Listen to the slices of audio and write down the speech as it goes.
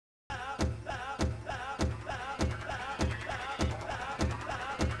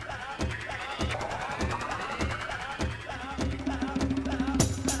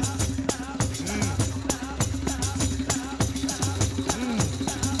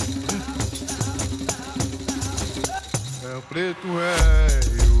preto é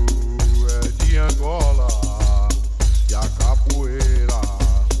de Angola e a capoeira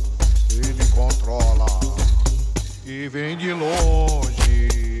ele controla e vem de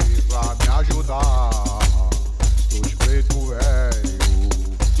longe pra me ajudar. Os preto velho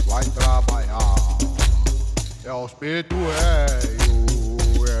vai trabalhar. É os preto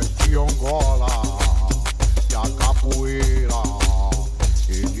velho é de Angola e a capoeira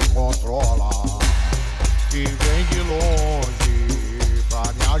ele controla e vem de longe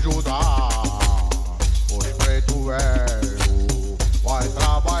pra me ajudar. Os preto velho vai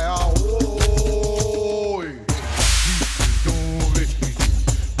trabalhar. Oi!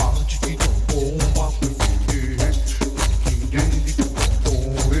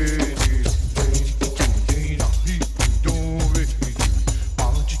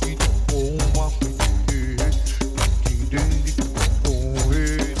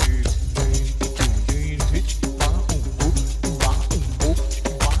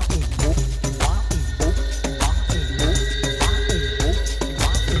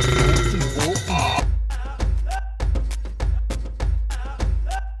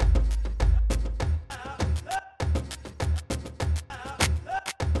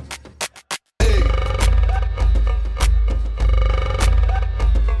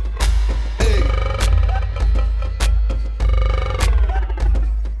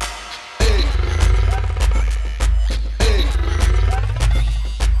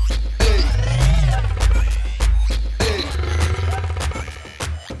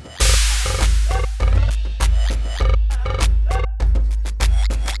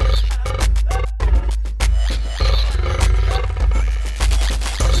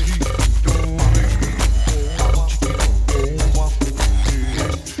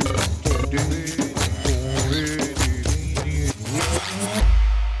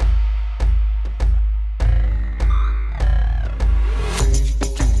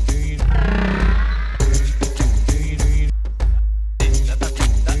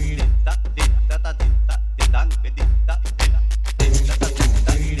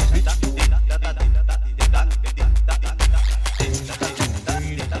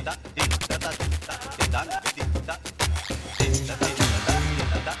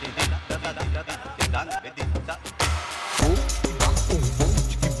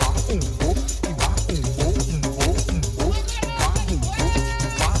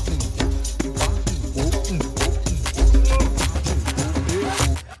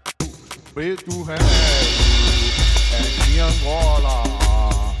 Preto velho é de Angola